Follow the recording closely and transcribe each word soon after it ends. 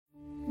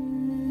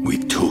We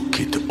took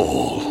it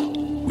all.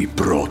 We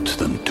brought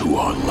them to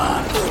our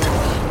land.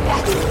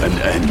 An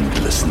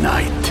endless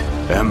night,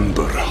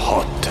 ember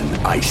hot and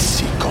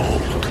icy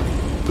cold.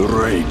 The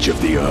rage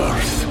of the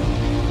earth.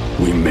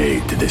 We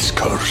made this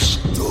curse.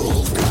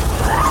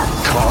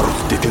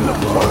 Carved it in the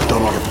blood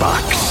on our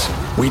backs.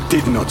 We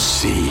did not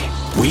see.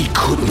 We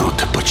could not,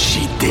 but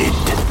she did.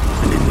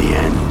 And in the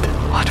end...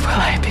 What will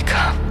I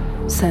become?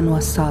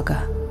 Senua's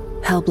Saga.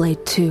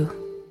 Hellblade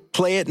 2.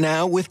 Play it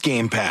now with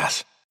Game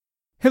Pass.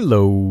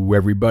 Hello,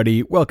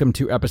 everybody. Welcome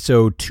to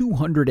episode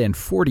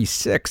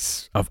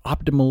 246 of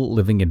Optimal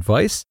Living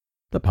Advice,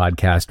 the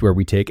podcast where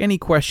we take any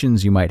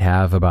questions you might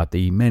have about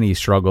the many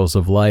struggles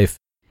of life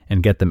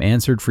and get them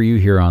answered for you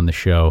here on the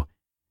show.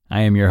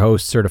 I am your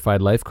host,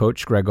 certified life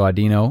coach Greg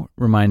Audino,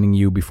 reminding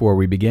you before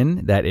we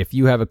begin that if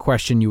you have a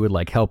question you would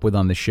like help with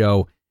on the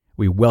show,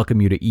 we welcome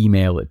you to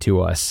email it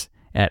to us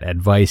at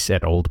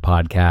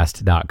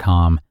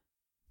advice@oldpodcast.com.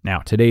 Now,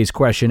 today's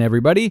question,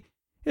 everybody,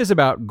 is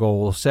about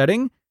goal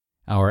setting.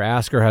 Our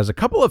asker has a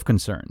couple of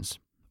concerns,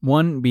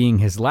 one being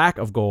his lack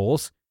of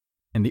goals,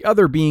 and the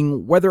other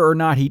being whether or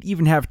not he'd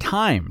even have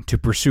time to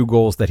pursue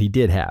goals that he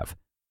did have.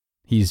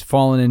 He's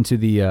fallen into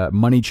the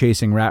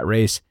money-chasing rat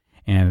race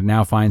and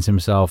now finds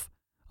himself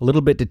a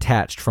little bit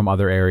detached from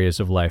other areas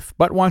of life,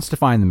 but wants to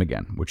find them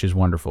again, which is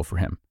wonderful for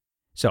him.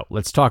 So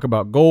let's talk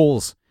about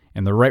goals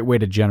and the right way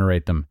to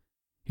generate them.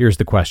 Here's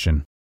the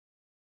question.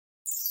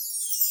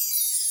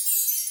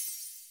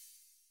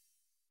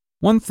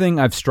 One thing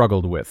I've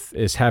struggled with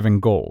is having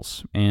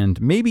goals, and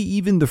maybe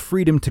even the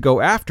freedom to go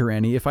after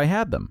any if I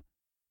had them.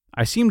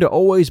 I seem to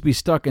always be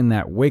stuck in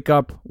that wake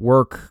up,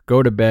 work,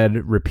 go to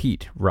bed,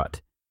 repeat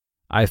rut.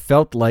 I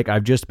felt like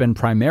I've just been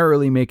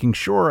primarily making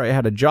sure I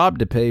had a job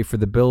to pay for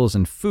the bills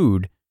and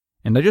food,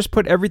 and I just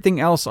put everything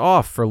else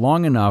off for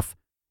long enough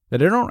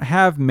that I don't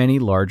have many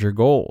larger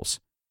goals.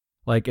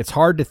 Like, it's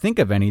hard to think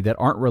of any that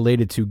aren't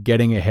related to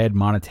getting ahead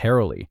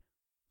monetarily.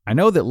 I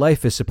know that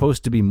life is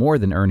supposed to be more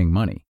than earning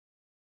money.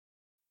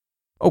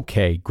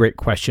 Okay, great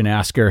question,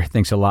 asker.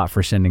 Thanks a lot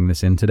for sending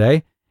this in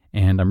today.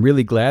 And I'm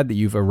really glad that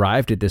you've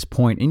arrived at this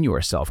point in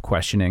your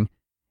self-questioning.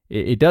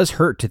 It does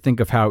hurt to think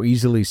of how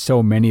easily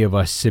so many of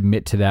us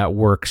submit to that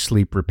work,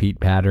 sleep,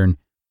 repeat pattern.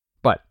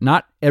 But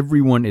not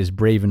everyone is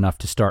brave enough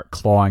to start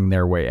clawing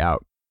their way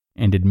out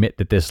and admit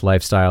that this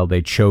lifestyle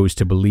they chose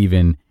to believe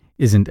in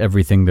isn't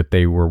everything that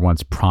they were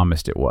once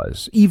promised it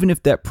was, even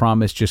if that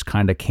promise just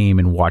kind of came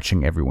in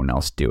watching everyone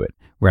else do it,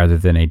 rather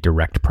than a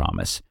direct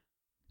promise.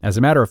 As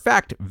a matter of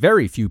fact,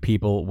 very few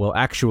people will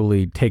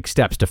actually take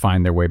steps to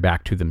find their way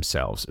back to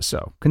themselves,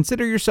 so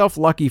consider yourself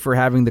lucky for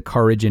having the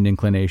courage and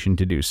inclination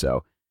to do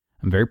so.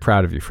 I'm very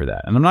proud of you for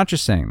that, and I'm not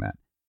just saying that.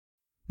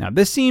 Now,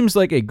 this seems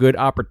like a good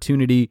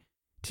opportunity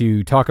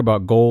to talk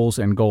about goals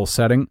and goal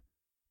setting,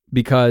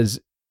 because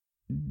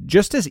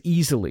just as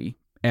easily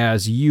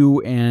as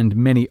you and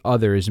many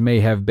others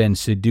may have been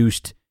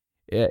seduced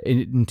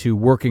into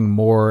working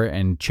more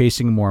and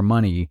chasing more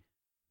money,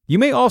 you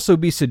may also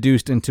be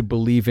seduced into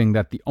believing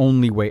that the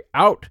only way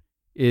out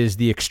is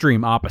the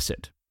extreme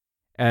opposite,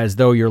 as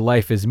though your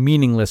life is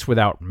meaningless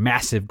without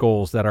massive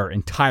goals that are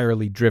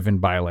entirely driven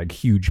by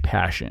huge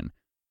passion.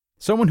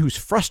 Someone who's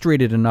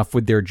frustrated enough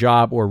with their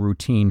job or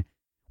routine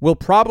will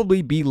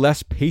probably be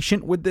less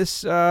patient with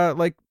this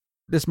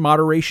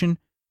moderation,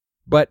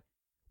 but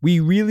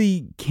we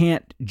really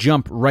can't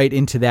jump right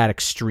into that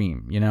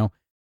extreme, you know?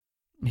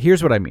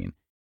 Here's what I mean.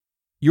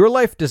 Your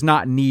life does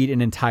not need an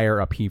entire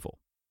upheaval.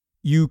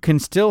 You can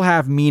still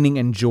have meaning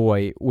and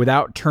joy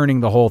without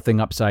turning the whole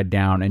thing upside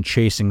down and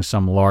chasing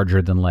some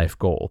larger-than-life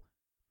goal.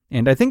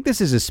 And I think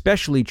this is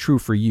especially true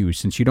for you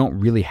since you don't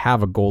really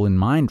have a goal in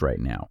mind right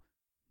now.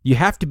 You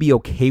have to be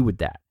okay with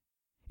that.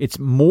 It's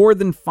more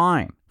than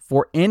fine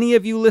for any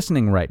of you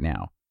listening right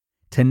now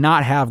to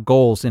not have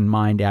goals in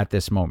mind at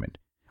this moment,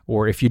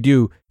 or if you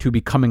do, to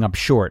be coming up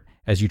short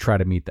as you try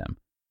to meet them.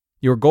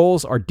 Your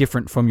goals are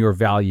different from your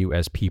value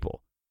as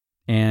people.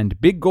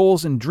 And big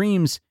goals and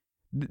dreams,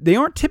 they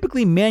aren't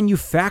typically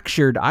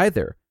manufactured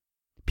either.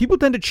 People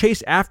tend to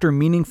chase after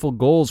meaningful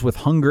goals with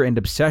hunger and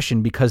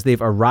obsession because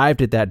they've arrived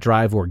at that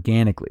drive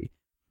organically,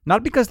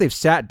 not because they've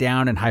sat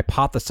down and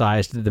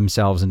hypothesized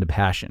themselves into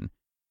passion.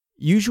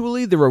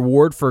 Usually the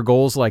reward for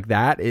goals like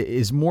that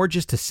is more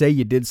just to say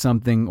you did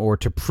something or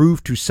to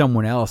prove to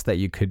someone else that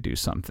you could do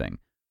something.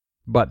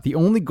 But the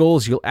only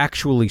goals you'll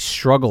actually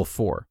struggle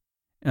for,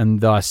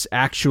 and thus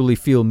actually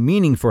feel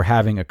meaning for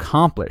having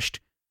accomplished,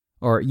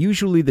 are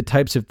usually the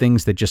types of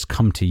things that just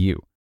come to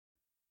you.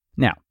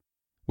 Now,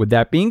 with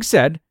that being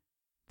said,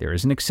 there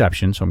is an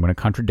exception, so I'm going to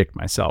contradict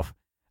myself.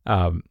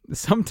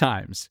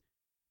 Sometimes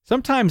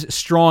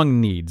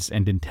strong needs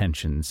and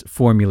intentions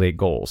formulate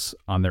goals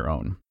on their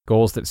own,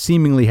 goals that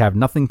seemingly have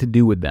nothing to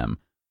do with them.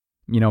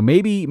 You know,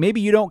 maybe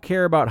you don't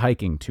care about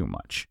hiking too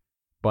much,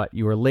 but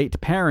your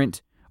late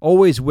parent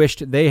always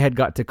wished they had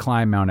got to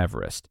climb Mount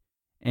Everest.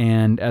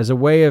 And as a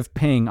way of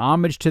paying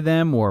homage to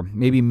them, or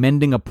maybe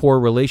mending a poor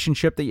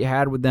relationship that you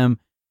had with them,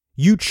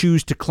 you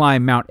choose to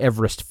climb Mount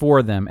Everest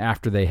for them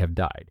after they have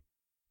died.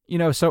 You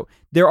know, so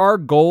there are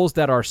goals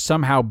that are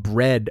somehow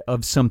bred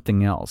of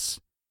something else.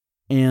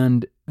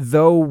 And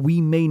though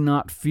we may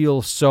not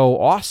feel so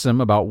awesome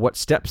about what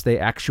steps they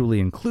actually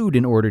include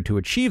in order to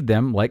achieve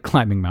them, like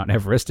climbing Mount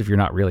Everest if you're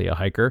not really a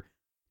hiker,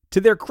 to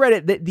their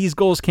credit, that these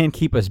goals can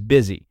keep us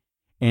busy,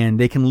 and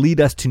they can lead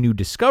us to new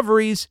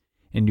discoveries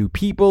and new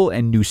people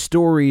and new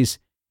stories,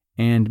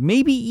 and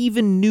maybe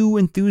even new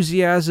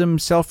enthusiasm,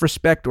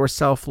 self-respect, or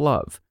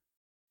self-love.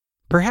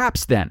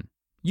 Perhaps then,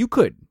 you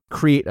could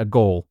create a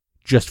goal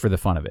just for the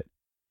fun of it.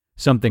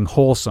 Something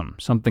wholesome,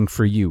 something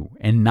for you,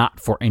 and not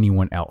for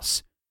anyone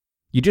else.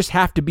 You just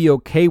have to be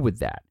okay with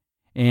that,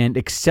 and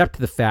accept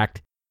the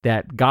fact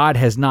that God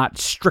has not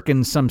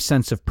stricken some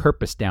sense of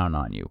purpose down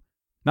on you.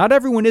 Not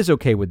everyone is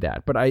okay with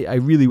that, but I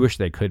really wish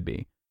they could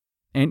be.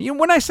 And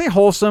when I say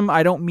wholesome,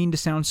 I don't mean to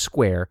sound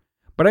square,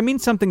 but I mean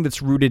something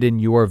that's rooted in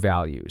your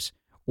values,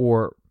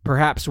 or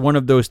perhaps one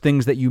of those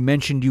things that you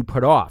mentioned you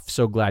put off.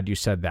 So glad you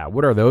said that.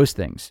 What are those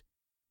things?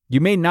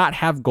 You may not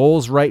have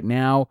goals right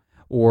now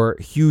or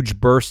huge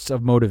bursts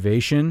of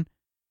motivation,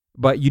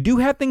 but you do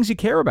have things you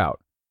care about.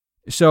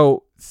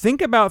 So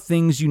think about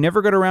things you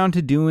never got around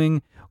to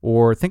doing,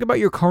 or think about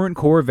your current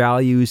core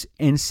values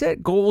and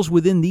set goals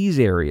within these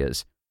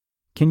areas.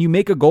 Can you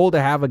make a goal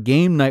to have a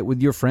game night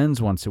with your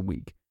friends once a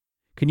week?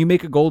 Can you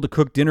make a goal to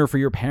cook dinner for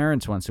your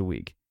parents once a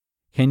week?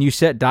 Can you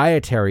set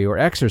dietary or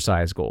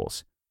exercise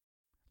goals?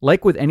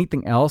 Like with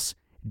anything else,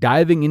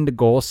 diving into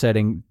goal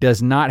setting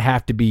does not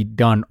have to be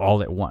done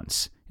all at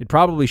once. It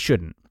probably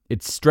shouldn't.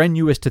 It's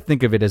strenuous to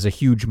think of it as a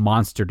huge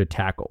monster to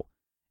tackle.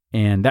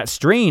 And that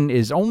strain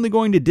is only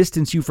going to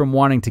distance you from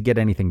wanting to get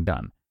anything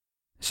done.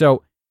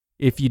 So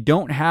if you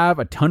don't have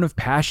a ton of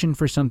passion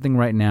for something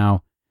right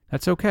now,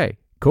 that's okay.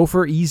 Go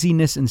for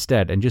easiness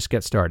instead and just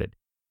get started.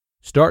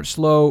 Start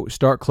slow,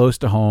 start close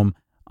to home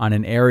on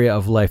an area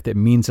of life that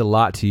means a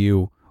lot to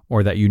you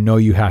or that you know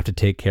you have to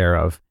take care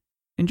of,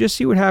 and just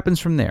see what happens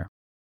from there.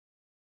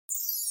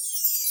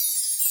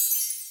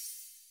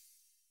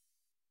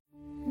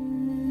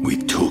 We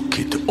took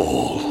it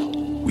all.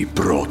 We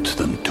brought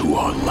them to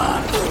our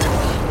land.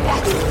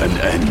 An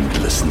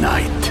endless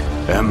night,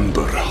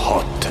 ember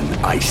hot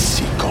and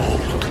icy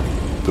cold.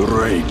 The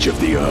rage of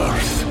the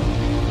earth.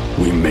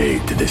 We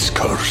made this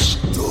curse.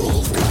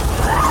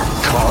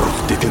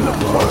 Carved it in the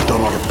blood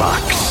on our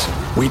backs.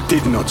 We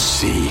did not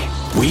see.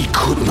 We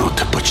could not,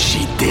 but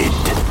she did.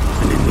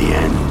 And in the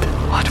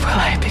end... What will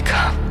I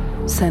become?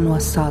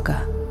 Senua's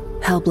Saga.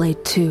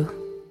 Hellblade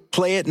 2.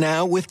 Play it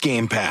now with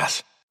Game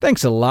Pass.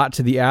 Thanks a lot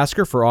to the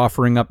asker for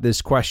offering up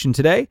this question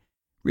today.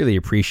 Really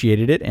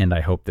appreciated it, and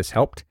I hope this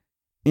helped.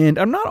 And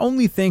I'm not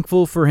only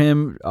thankful for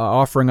him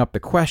offering up the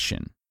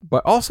question,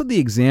 but also the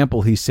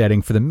example he's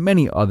setting for the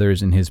many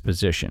others in his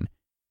position.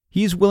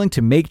 He's willing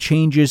to make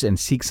changes and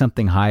seek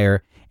something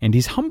higher, and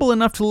he's humble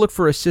enough to look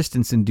for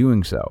assistance in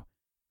doing so.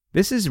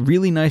 This is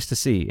really nice to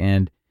see,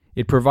 and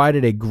it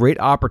provided a great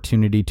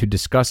opportunity to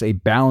discuss a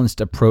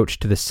balanced approach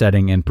to the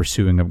setting and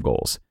pursuing of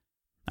goals.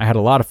 I had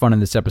a lot of fun in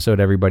this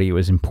episode, everybody. It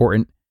was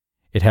important.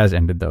 It has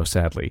ended, though,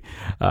 sadly.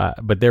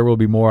 But there will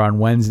be more on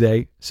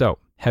Wednesday. So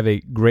have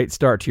a great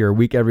start to your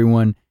week,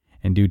 everyone,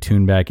 and do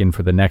tune back in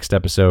for the next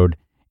episode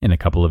in a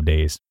couple of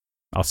days.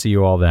 I'll see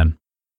you all then.